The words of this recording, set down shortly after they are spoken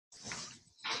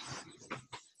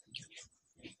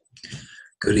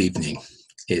Good evening.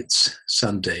 It's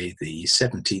Sunday, the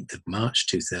 17th of March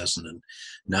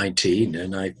 2019,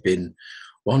 and I've been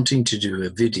wanting to do a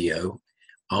video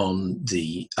on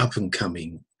the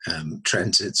up-and-coming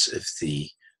transits of the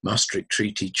Maastricht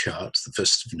Treaty chart, the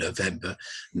 1st of November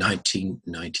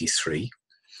 1993,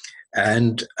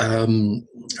 and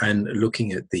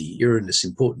looking at the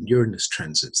important Uranus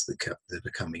transits that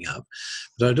are coming up.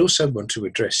 But I'd also want to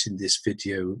address in this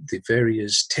video the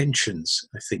various tensions,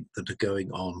 I think, that are going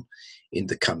on in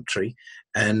the country,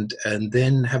 and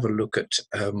then have a look at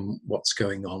what's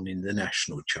going on in the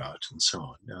national chart and so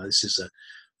on. Now, this is a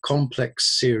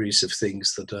complex series of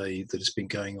things that has been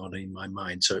going on in my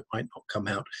mind, so it might not come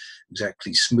out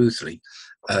exactly smoothly.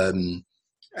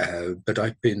 But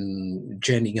I've been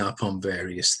genning up on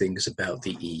various things about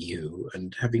the EU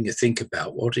and having a think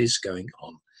about what is going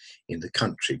on in the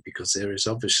country, because there is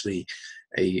obviously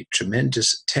a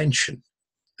tremendous tension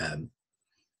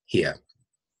here.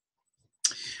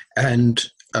 And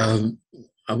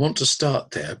I want to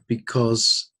start there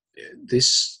because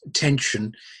this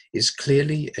tension is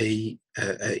clearly a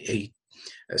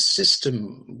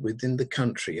system within the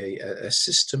country, a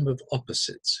system of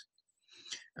opposites.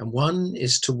 And one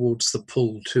is towards the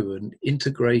pull to an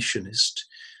integrationist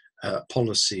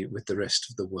policy with the rest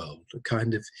of the world, a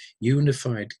kind of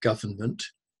unified government,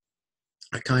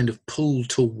 a kind of pull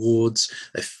towards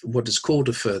what is called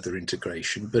a further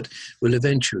integration, but will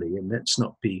eventually, and let's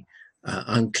not be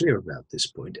unclear about this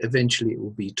point, eventually it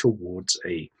will be towards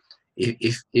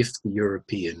if the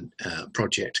European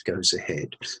project goes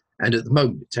ahead. And at the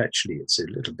moment, it's a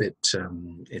little bit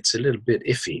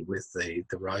iffy with the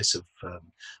rise of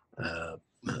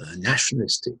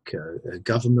nationalistic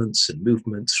governments and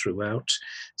movements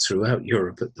throughout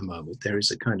Europe at the moment. There is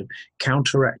a kind of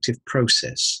counteractive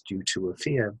process due to a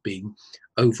fear of being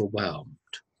overwhelmed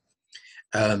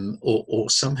or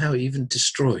somehow even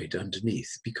destroyed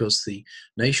underneath, because the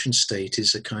nation state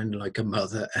is a kind of like a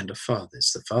mother and a father.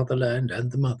 It's the fatherland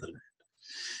and the motherland.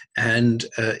 And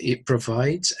it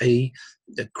provides a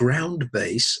ground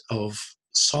base of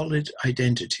solid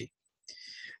identity.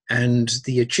 And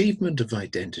the achievement of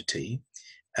identity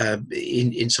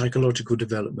in psychological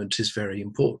development is very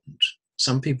important.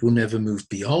 Some people never move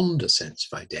beyond a sense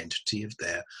of identity of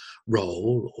their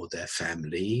role or their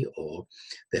family or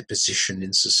their position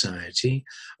in society,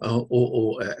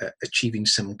 or achieving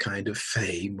some kind of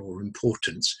fame or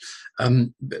importance.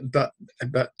 But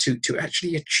to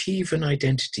actually achieve an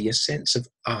identity, a sense of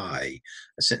I,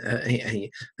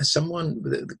 someone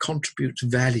that contributes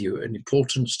value and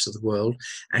importance to the world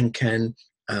and can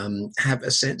have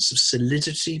a sense of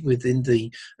solidity within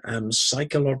the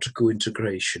psychological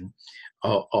integration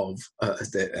of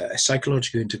the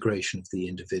psychological integration of the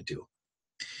individual.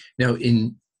 Now,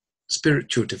 in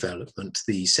spiritual development,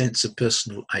 the sense of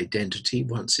personal identity,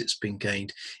 once it's been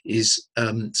gained, is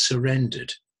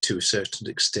surrendered to a certain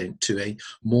extent to a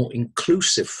more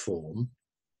inclusive form,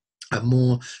 a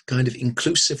more kind of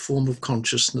inclusive form of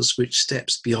consciousness which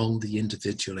steps beyond the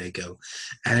individual ego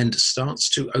and starts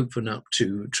to open up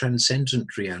to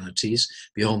transcendent realities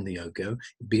beyond the ego,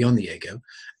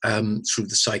 through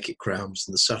the psychic realms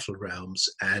and the subtle realms.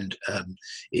 And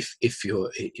if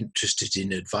you're interested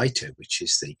in Advaita, which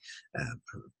is the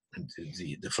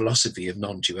philosophy of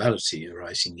non-duality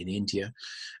arising in India,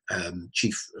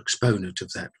 chief exponent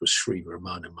of that was Sri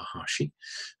Ramana Maharshi.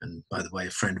 And by the way,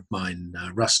 a friend of mine,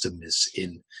 Rustam, is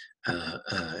in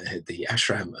the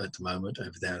ashram at the moment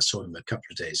over there. I saw him a couple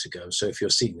of days ago. So if you're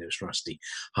seeing this, Rusty,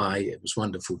 hi, it was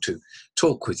wonderful to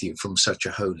talk with you from such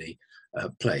a holy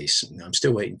place. I'm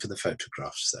still waiting for the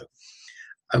photographs though.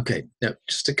 Okay, now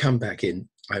just to come back in,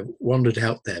 I wandered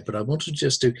out there, but I wanted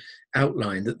just to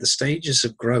outline that the stages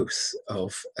of growth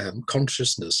of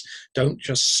consciousness don't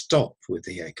just stop with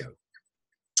the ego,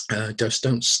 just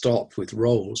don't stop with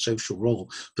role, social role,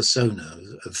 persona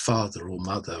of father or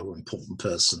mother or important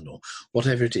person or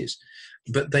whatever it is.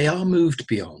 But they are moved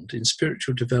beyond. In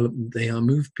spiritual development, they are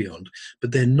moved beyond,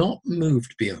 but they're not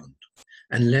moved beyond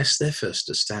unless they're first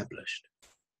established.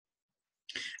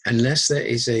 Unless there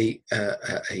is a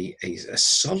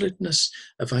solidness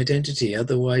of identity,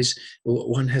 otherwise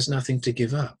one has nothing to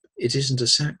give up. It isn't a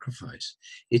sacrifice.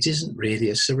 It isn't really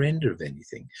a surrender of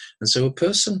anything. And so a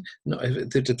person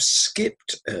that have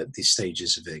skipped these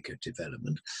stages of ego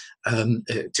development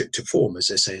to form,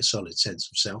 as I say, a solid sense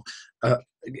of self,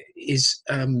 is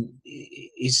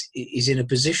in a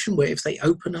position where if they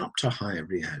open up to higher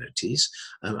realities,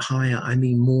 higher, I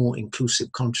mean more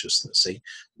inclusive consciousness,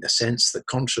 a sense that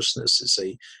consciousness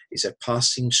is a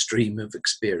passing stream of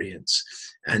experience,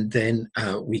 and then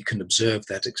we can observe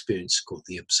that experience called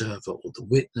the observer or the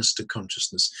witness to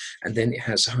consciousness, and then it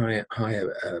has higher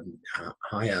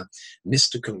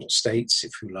mystical states,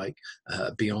 if you like,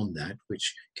 beyond that,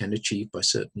 which can achieve by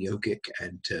certain yogic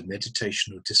and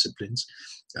meditational disciplines.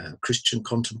 Christian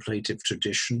contemplative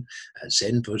tradition,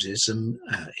 Zen Buddhism,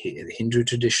 the Hindu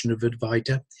tradition of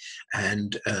Advaita,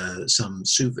 and some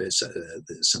Sufi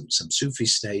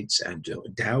states, and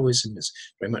Taoism is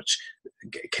very much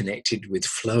connected with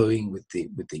flowing with the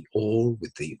all,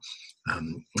 with the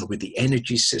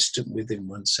energy system within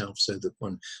oneself, so that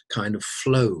one kind of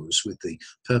flows with the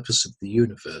purpose of the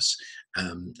universe,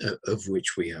 of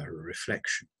which we are a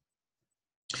reflection.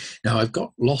 Now, I've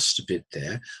got lost a bit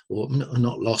there, or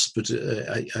not lost, but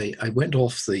I went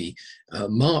off the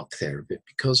mark there a bit,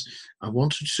 because I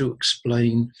wanted to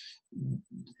explain,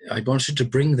 I wanted to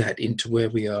bring that into where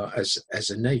we are as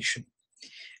a nation,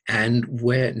 and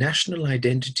where national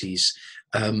identities,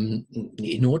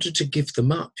 in order to give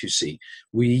them up, you see,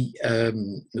 we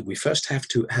first have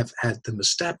to have had them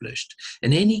established.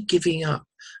 And any giving up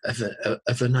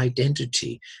of an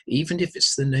identity, even if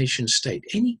it's the nation state,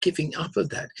 any giving up of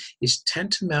that is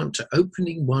tantamount to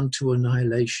opening one to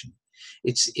annihilation.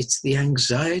 It's the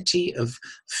anxiety of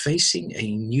facing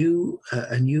a new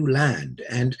land,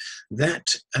 and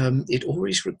that it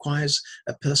always requires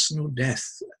a personal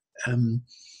death.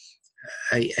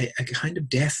 A kind of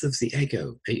death of the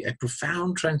ego, a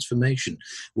profound transformation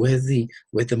where the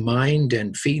mind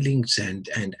and feelings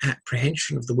and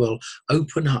apprehension of the world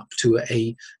open up to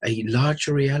a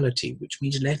larger reality, which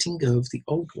means letting go of the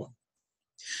old one.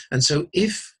 And so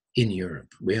if in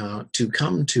Europe we are to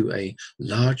come to a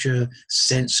larger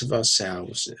sense of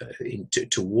ourselves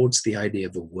towards the idea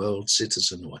of a world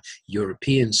citizen or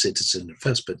European citizen at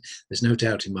first, but there's no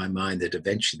doubt in my mind that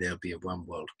eventually there'll be a one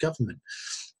world government.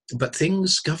 But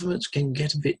governments can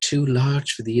get a bit too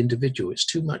large for the individual. It's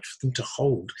too much for them to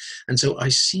hold. And so I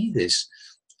see this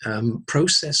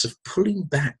process of pulling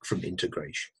back from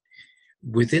integration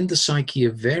within the psyche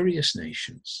of various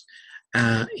nations.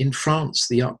 In France,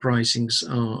 the uprisings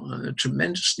are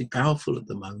tremendously powerful at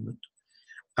the moment.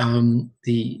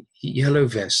 The yellow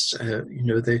vests,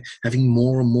 they're having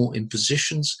more and more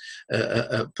impositions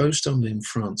posed on them in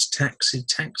France. Tax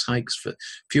hikes for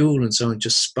fuel and so on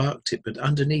just sparked it. But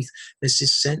underneath, there's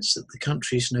this sense that the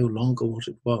country is no longer what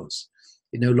it was.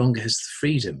 It no longer has the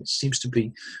freedom. It seems to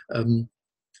be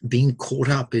being caught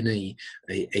up in a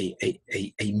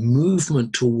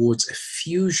movement towards a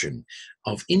fusion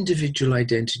of individual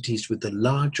identities with the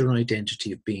larger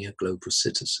identity of being a global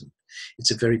citizen.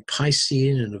 It's a very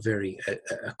Piscean and a very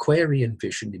Aquarian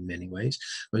vision in many ways,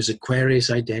 whereas Aquarius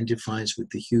identifies with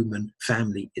the human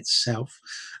family itself,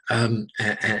 and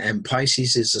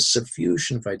Pisces is a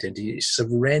suffusion of identity,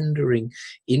 surrendering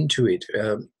into it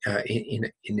in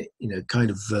a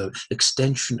kind of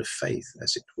extension of faith,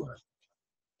 as it were.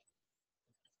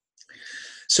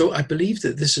 So I believe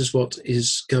that this is what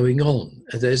is going on.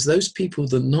 There's those people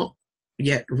that are not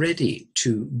yet ready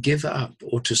to give up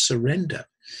or to surrender,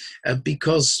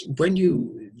 because when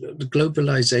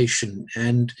globalization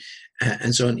and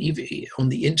so on, even on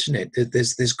the internet,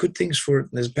 there's good things for it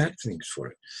and there's bad things for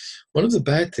it. One of the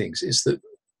bad things is that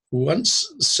once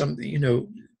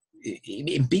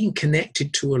in being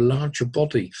connected to a larger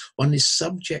body, one is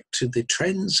subject to the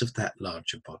trends of that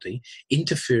larger body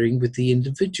interfering with the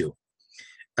individual.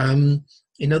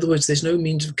 In other words, there's no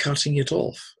means of cutting it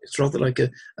off. It's rather like a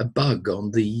bug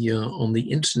on the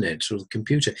internet or the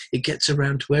computer. It gets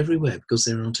around to everywhere because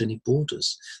there aren't any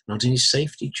borders, not any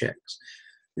safety checks.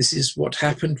 This is what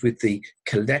happened with the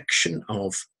collection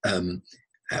of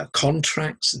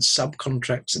contracts and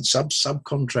subcontracts and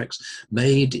subcontracts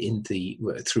made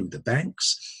through the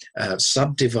banks,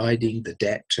 subdividing the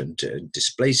debt and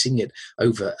displacing it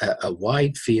over a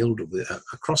wide field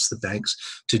across the banks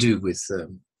to do with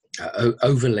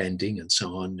overlending and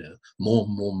so on. More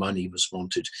and more money was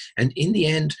wanted, and in the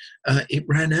end, it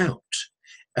ran out.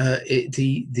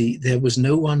 There was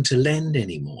no one to lend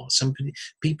anymore.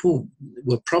 People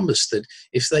were promised that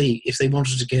if they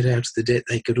wanted to get out of the debt,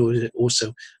 they could always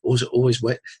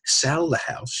sell the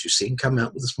house, you see, and come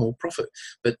out with a small profit.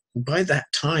 But by that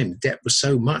time, debt was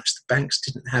so much the banks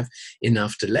didn't have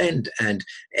enough to lend, and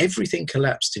everything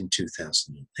collapsed in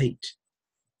 2008.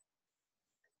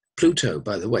 Pluto,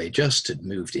 by the way, just had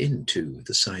moved into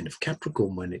the sign of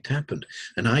Capricorn when it happened.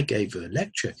 And I gave a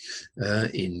lecture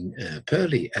in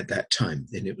Purley at that time,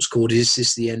 and it was called, "Is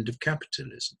This the End of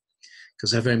Capitalism?"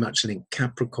 Because I very much link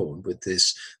Capricorn with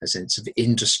this a sense of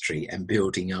industry and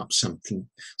building up something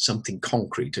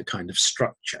concrete, a kind of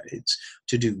structure. It's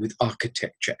to do with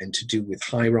architecture and to do with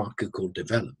hierarchical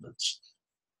developments.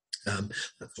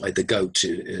 That's why the goat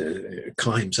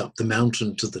climbs up the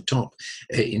mountain to the top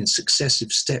in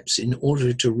successive steps in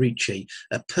order to reach a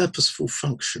purposeful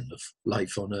function of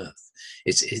life on Earth.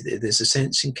 There's a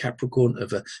sense in Capricorn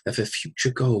of a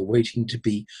future goal waiting to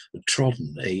be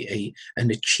trodden,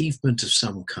 an achievement of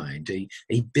some kind,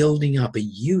 a building up, a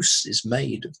use is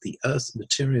made of the Earth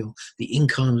material, the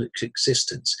incarnate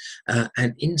existence.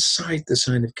 And inside the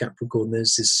sign of Capricorn,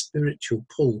 there's this spiritual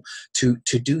pull to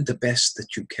do the best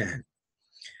that you can.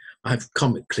 I've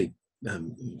comically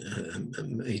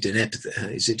made an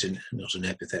epithet. Not an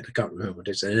epithet? I can't remember what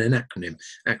it is. An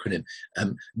acronym.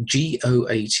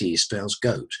 GOAT spells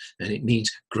goat, and it means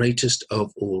greatest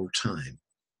of all time.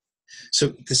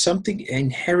 So there's something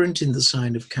inherent in the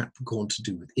sign of Capricorn to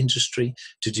do with industry,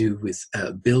 to do with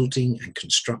building and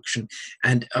construction,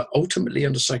 and ultimately,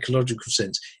 in a psychological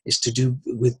sense, is to do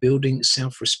with building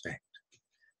self-respect.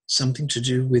 Something to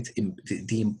do with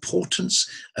the importance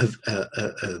of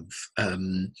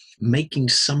making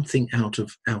something out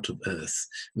of Earth,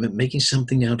 making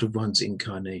something out of one's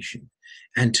incarnation,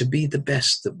 and to be the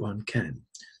best that one can.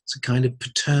 It's a kind of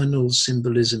paternal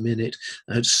symbolism in it,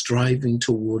 striving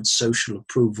towards social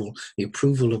approval, the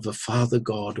approval of a father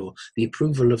god, or the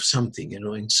approval of something,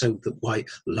 and so that why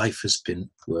life has been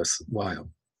worthwhile.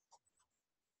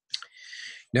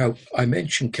 Now, I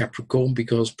mentioned Capricorn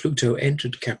because Pluto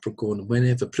entered Capricorn, and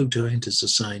whenever Pluto enters a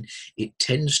sign, it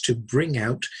tends to bring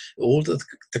out all the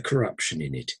corruption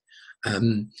in it.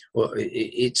 Well,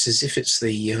 it's as if it's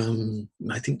the,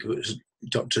 I think it was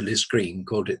Dr. Liz Green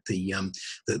called it the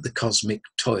cosmic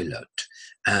toilet.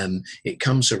 It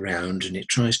comes around and it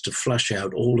tries to flush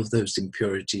out all of those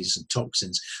impurities and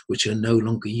toxins which are no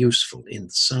longer useful in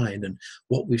the sign. And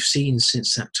what we've seen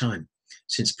since that time,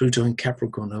 since Pluto and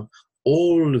Capricorn, are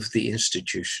all of the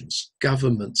institutions,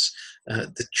 governments,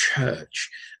 the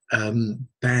church,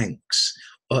 banks,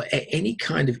 or any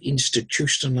kind of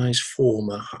institutionalized form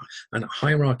and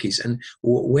hierarchies, and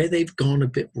where they've gone a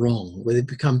bit wrong, where they've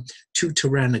become too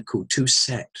tyrannical, too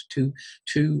set, too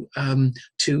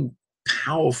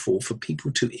powerful for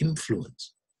people to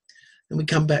influence. And we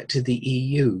come back to the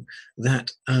EU,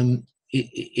 that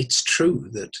it's true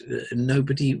that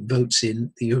nobody votes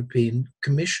in the European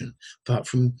Commission apart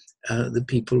from the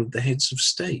people of the heads of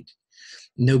state.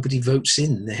 Nobody votes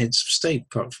in the heads of state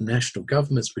apart from national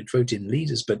governments, which vote in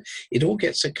leaders. But it all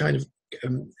gets a kind of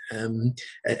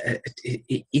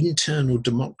internal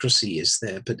democracy is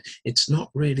there, but it's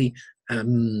not really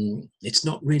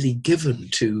given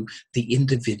to the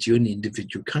individual in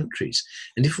individual countries.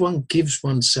 And if one gives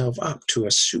oneself up to a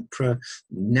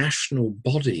supranational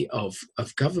body of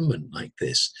government like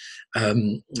this,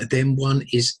 then one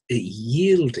is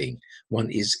yielding, one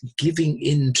is giving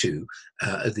into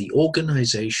the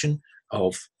organization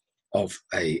of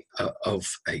a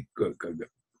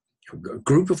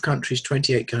group of countries,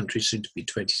 28 countries, soon to be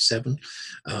 27.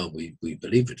 We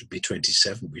believe it will be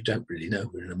 27. We don't really know.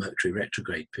 We're in a Mercury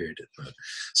retrograde period at the moment.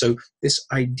 So this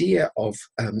idea of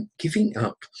giving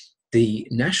up the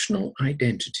national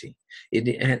identity,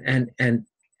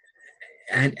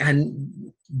 and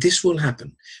this will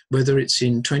happen. Whether it's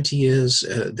in 20 years,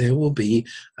 there will be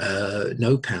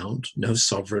no pound, no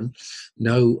sovereign,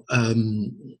 no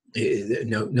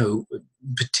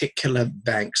particular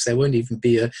banks. There won't even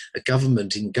be a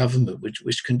government in government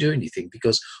which can do anything,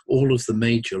 because all of the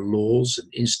major laws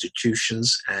and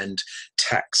institutions and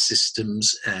tax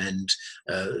systems and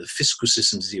fiscal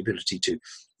systems, the ability to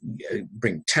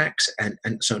bring tax and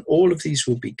so on, all of these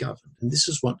will be governed. And this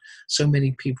is what so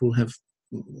many people have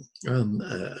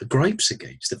gripes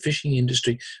against. The fishing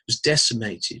industry was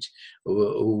decimated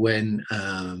when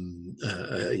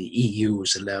the EU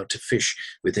was allowed to fish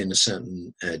within a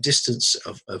certain distance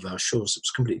of our shores. It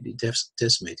was completely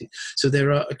decimated. So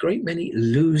there are a great many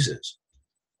losers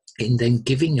in then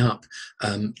giving up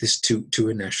this to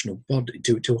a national body,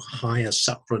 to a higher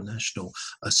supranational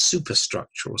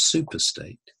superstructure or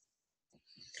superstate.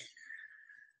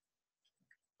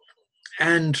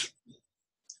 And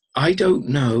I don't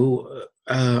know,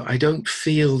 I don't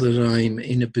feel that I'm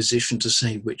in a position to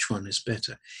say which one is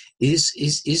better.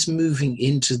 Is moving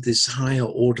into this higher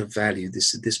order value,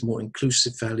 this more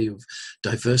inclusive value of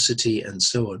diversity and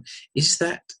so on, is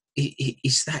that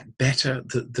better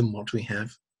than what we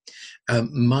have?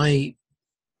 My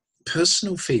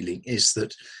personal feeling is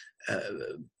that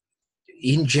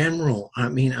in general, I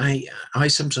mean, I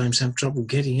sometimes have trouble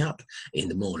getting up in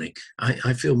the morning.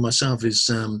 I feel myself as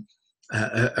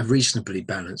a reasonably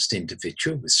balanced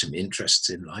individual with some interests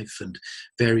in life and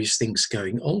various things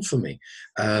going on for me.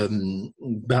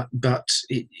 But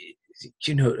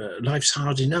life's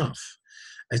hard enough.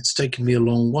 It's taken me a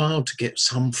long while to get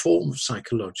some form of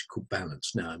psychological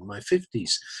balance. Now, in my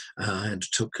 50s, I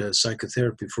took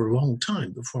psychotherapy for a long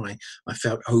time before I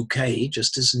felt okay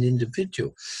just as an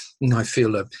individual. And I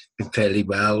feel I've been fairly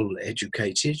well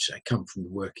educated. I come from the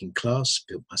working class,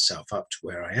 built myself up to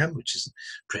where I am, which isn't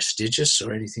prestigious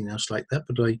or anything else like that,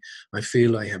 but I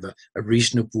feel I have a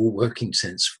reasonable working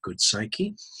sense of good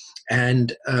psyche.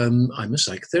 And I'm a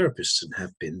psychotherapist and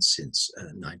have been since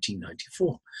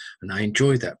 1994. And I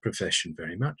enjoy that profession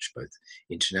very much, both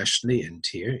internationally and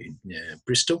here in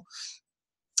Bristol.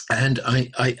 And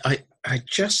I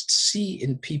just see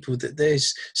in people that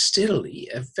there's still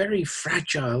a very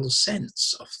fragile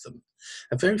sense of them.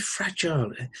 A very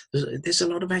fragile, there's a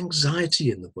lot of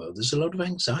anxiety in the world. There's a lot of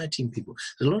anxiety in people.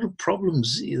 There's a lot of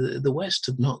problems the West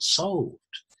have not solved.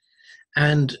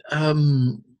 And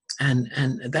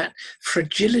that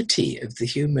fragility of the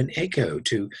human ego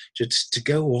to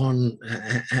go on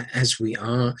as we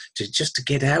are, to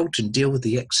get out and deal with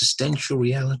the existential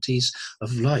realities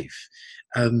of life.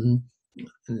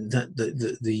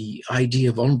 That the idea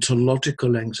of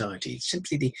ontological anxiety,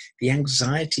 simply the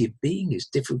anxiety of being is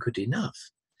difficult enough.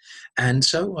 And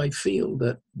so I feel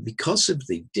that because of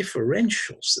the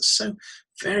differentials, there's so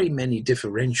very many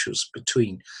differentials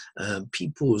between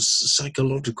people's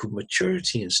psychological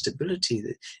maturity and stability,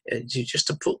 that just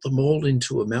to put them all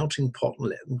into a melting pot and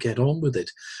let them get on with it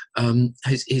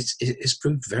has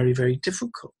proved very, very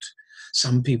difficult.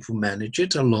 Some people manage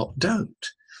it, a lot don't.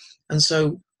 And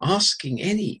so asking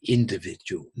any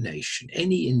individual nation,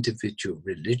 any individual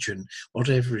religion,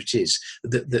 whatever it is,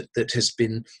 that has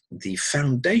been the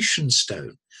foundation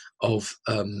stone of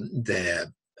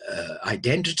their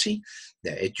identity,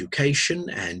 their education,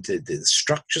 and the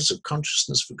structures of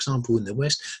consciousness, for example, in the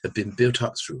West, have been built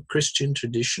up through a Christian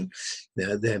tradition.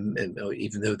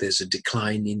 Even though there's a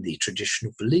decline in the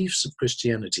traditional beliefs of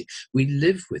Christianity, we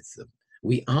live with them.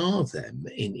 We are them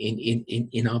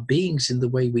in our beings, in the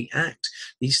way we act.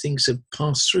 These things have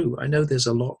passed through. I know there's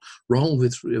a lot wrong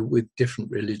with different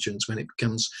religions when it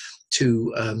becomes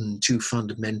too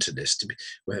fundamentalist,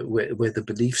 where the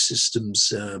belief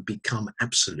systems become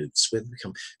absolutes, where they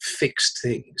become fixed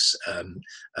things,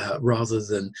 rather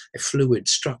than fluid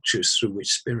structures through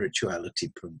which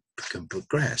spirituality can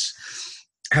progress.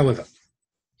 However,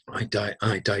 I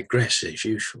digress as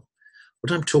usual.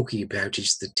 What I'm talking about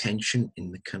is the tension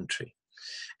in the country.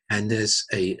 And there's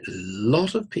a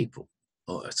lot of people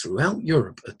throughout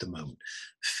Europe at the moment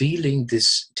feeling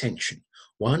this tension.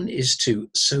 One is to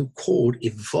so-called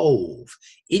evolve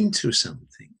into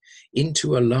something,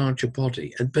 into a larger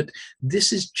body. But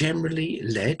this is generally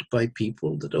led by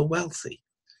people that are wealthy,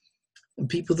 and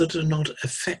people that are not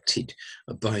affected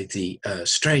by the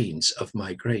strains of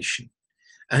migration.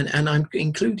 And I'm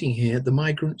including here the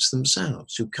migrants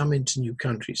themselves who come into new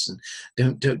countries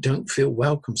and don't feel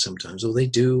welcome sometimes, or they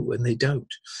do and they don't.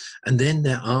 And then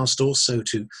they're asked also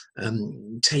to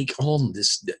take on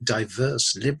this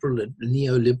diverse liberal,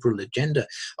 neoliberal agenda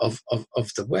of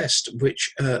the West,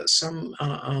 which some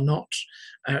are not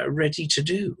ready to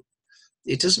do.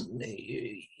 It doesn't,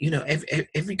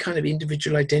 every kind of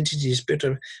individual identity is built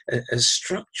a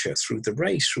structure through the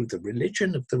race, through the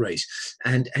religion of the race.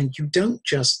 And you don't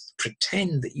just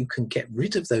pretend that you can get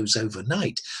rid of those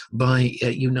overnight by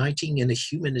uniting in a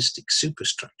humanistic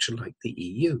superstructure like the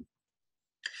EU.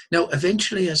 Now,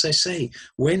 eventually, as I say,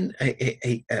 when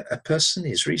a person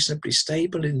is reasonably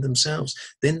stable in themselves,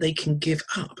 then they can give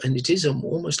up. And it is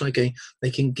almost like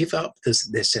they can give up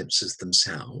their sense of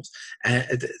themselves,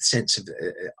 the sense of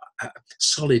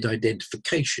solid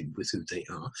identification with who they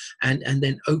are, and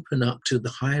then open up to the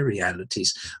higher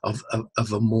realities of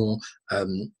a more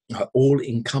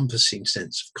all-encompassing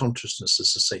sense of consciousness,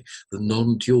 as I say, the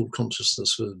non-dual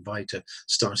consciousness of Vita,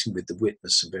 starting with the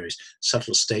witness and various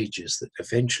subtle stages that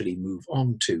eventually move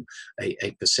on to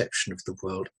a perception of the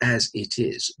world as it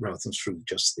is, rather than through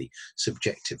just the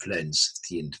subjective lens of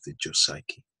the individual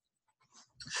psyche.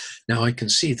 Now, I can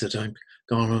see that I've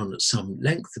gone on at some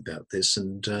length about this,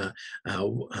 and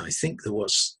I think that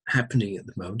what's happening at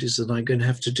the moment is that I'm going to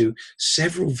have to do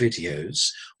several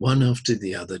videos, one after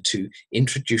the other, to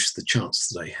introduce the charts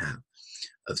that I have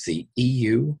of the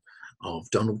EU, of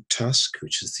Donald Tusk,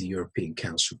 which is the European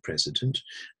Council President,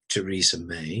 Theresa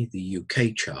May, the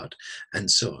UK chart, and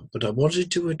so on. But I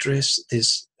wanted to address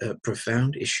this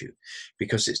profound issue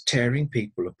because it's tearing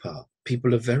people apart.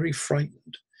 People are very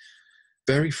frightened,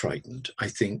 I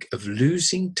think, of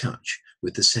losing touch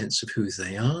with the sense of who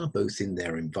they are, both in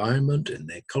their environment and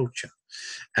their culture.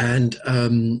 And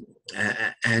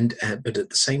but at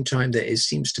the same time, there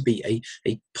seems to be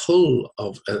a pull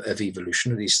of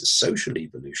evolution, at least a social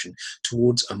evolution,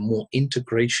 towards a more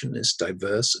integrationist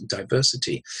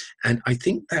diversity. And I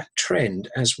think that trend,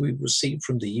 as we will see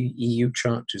from the EU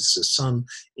chart to the Sun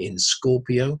in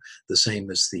Scorpio, the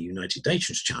same as the United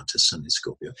Nations chart to Sun in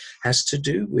Scorpio, has to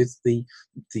do with the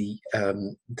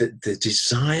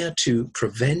desire to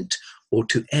prevent or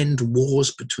to end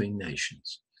wars between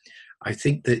nations. I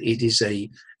think that it is a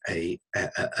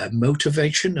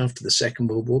motivation after the Second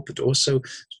World War, but also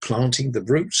planting the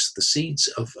roots, the seeds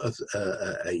of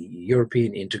a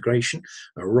European integration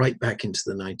right back into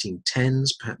the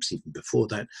 1910s, perhaps even before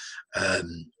that.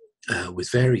 With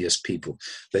various people,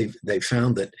 they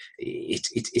found that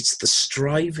it's the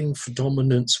striving for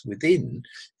dominance within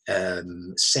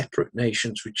separate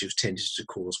nations which have tended to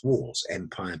cause wars,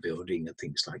 empire building and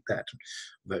things like that.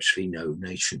 Virtually no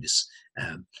nation is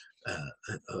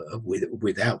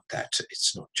without that.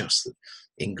 It's not just that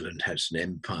England has an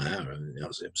empire, it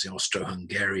was the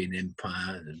Austro-Hungarian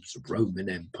Empire, and it was the Roman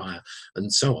Empire,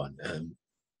 and so on.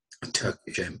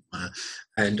 Turkish Empire,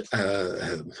 and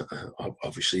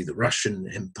obviously the Russian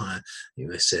Empire,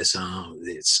 USSR,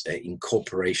 its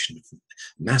incorporation of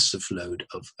massive load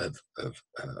of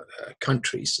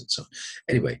countries and so on.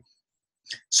 Anyway,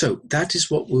 so that is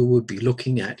what we will be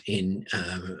looking at in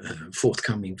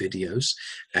forthcoming videos,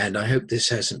 and I hope this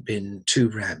hasn't been too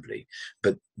rambly,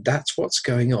 but that's what's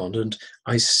going on. And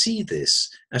I see this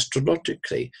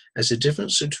astrologically as a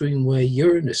difference between where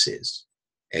Uranus is.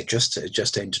 It just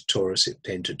entered Taurus. It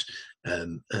entered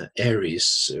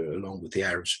Aries along with the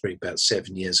Arab Spring about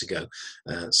 7 years ago.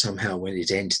 Somehow, when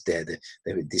it entered there,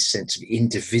 this sense of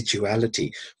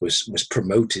individuality was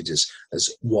promoted as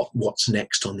what's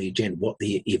next on the agenda, what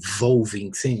the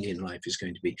evolving thing in life is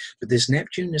going to be. But this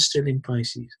Neptune is still in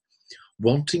Pisces,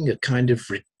 wanting a kind of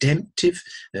redemptive,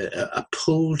 a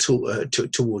pull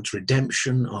towards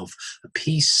redemption of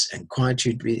peace and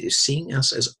quietude, seeing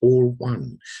us as all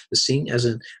one, seeing as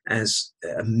a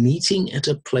meeting at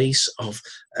a place of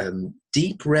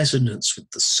deep resonance with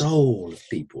the soul of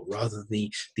people, rather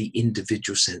than the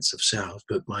individual sense of self.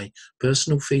 But my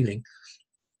personal feeling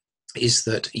is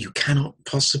that you cannot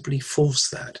possibly force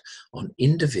that on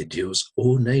individuals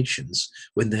or nations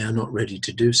when they are not ready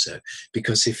to do so.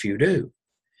 Because if you do,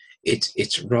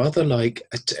 it's rather like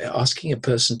asking a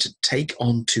person to take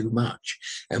on too much.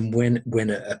 And when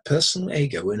a personal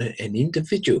ego, when an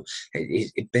individual,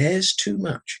 it bears too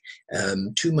much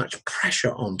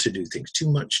pressure on to do things, too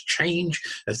much change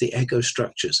of the ego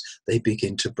structures, they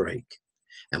begin to break.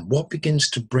 And what begins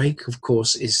to break, of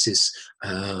course, is this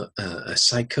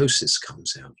psychosis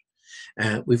comes out.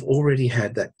 We've already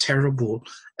had that terrible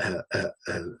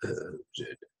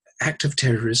act of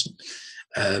terrorism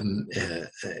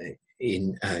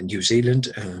in New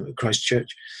Zealand,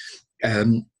 Christchurch,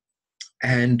 and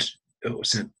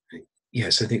what's that?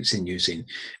 Yes, I think it's in New Zealand.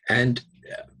 And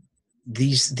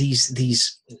these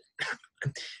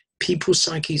people's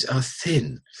psyches are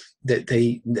thin. That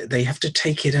they have to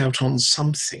take it out on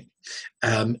something,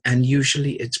 and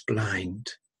usually it's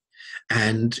blind,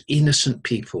 and innocent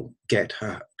people get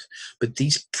hurt. But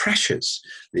these pressures,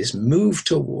 this move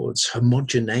towards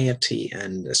homogeneity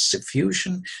and a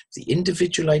suffusion, the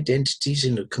individual identities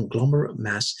in a conglomerate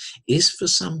mass, is for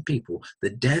some people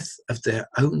the death of their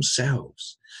own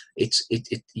selves.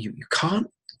 You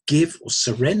can't give or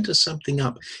surrender something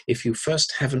up if you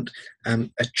first haven't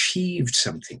achieved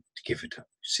something to give it up,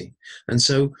 you see. And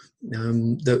so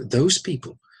those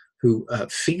people who are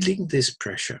feeling this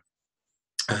pressure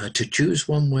to choose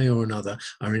one way or another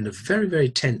are in a very, very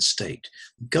tense state.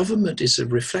 Government is a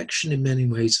reflection in many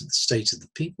ways of the state of the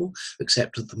people,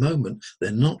 except at the moment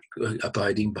they're not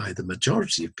abiding by the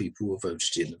majority of people who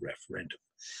voted in the referendum.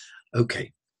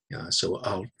 Okay. So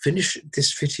I'll finish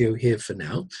this video here for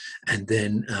now, and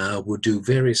then we'll do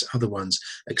various other ones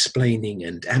explaining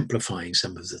and amplifying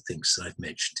some of the things that I've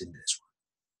mentioned in this one.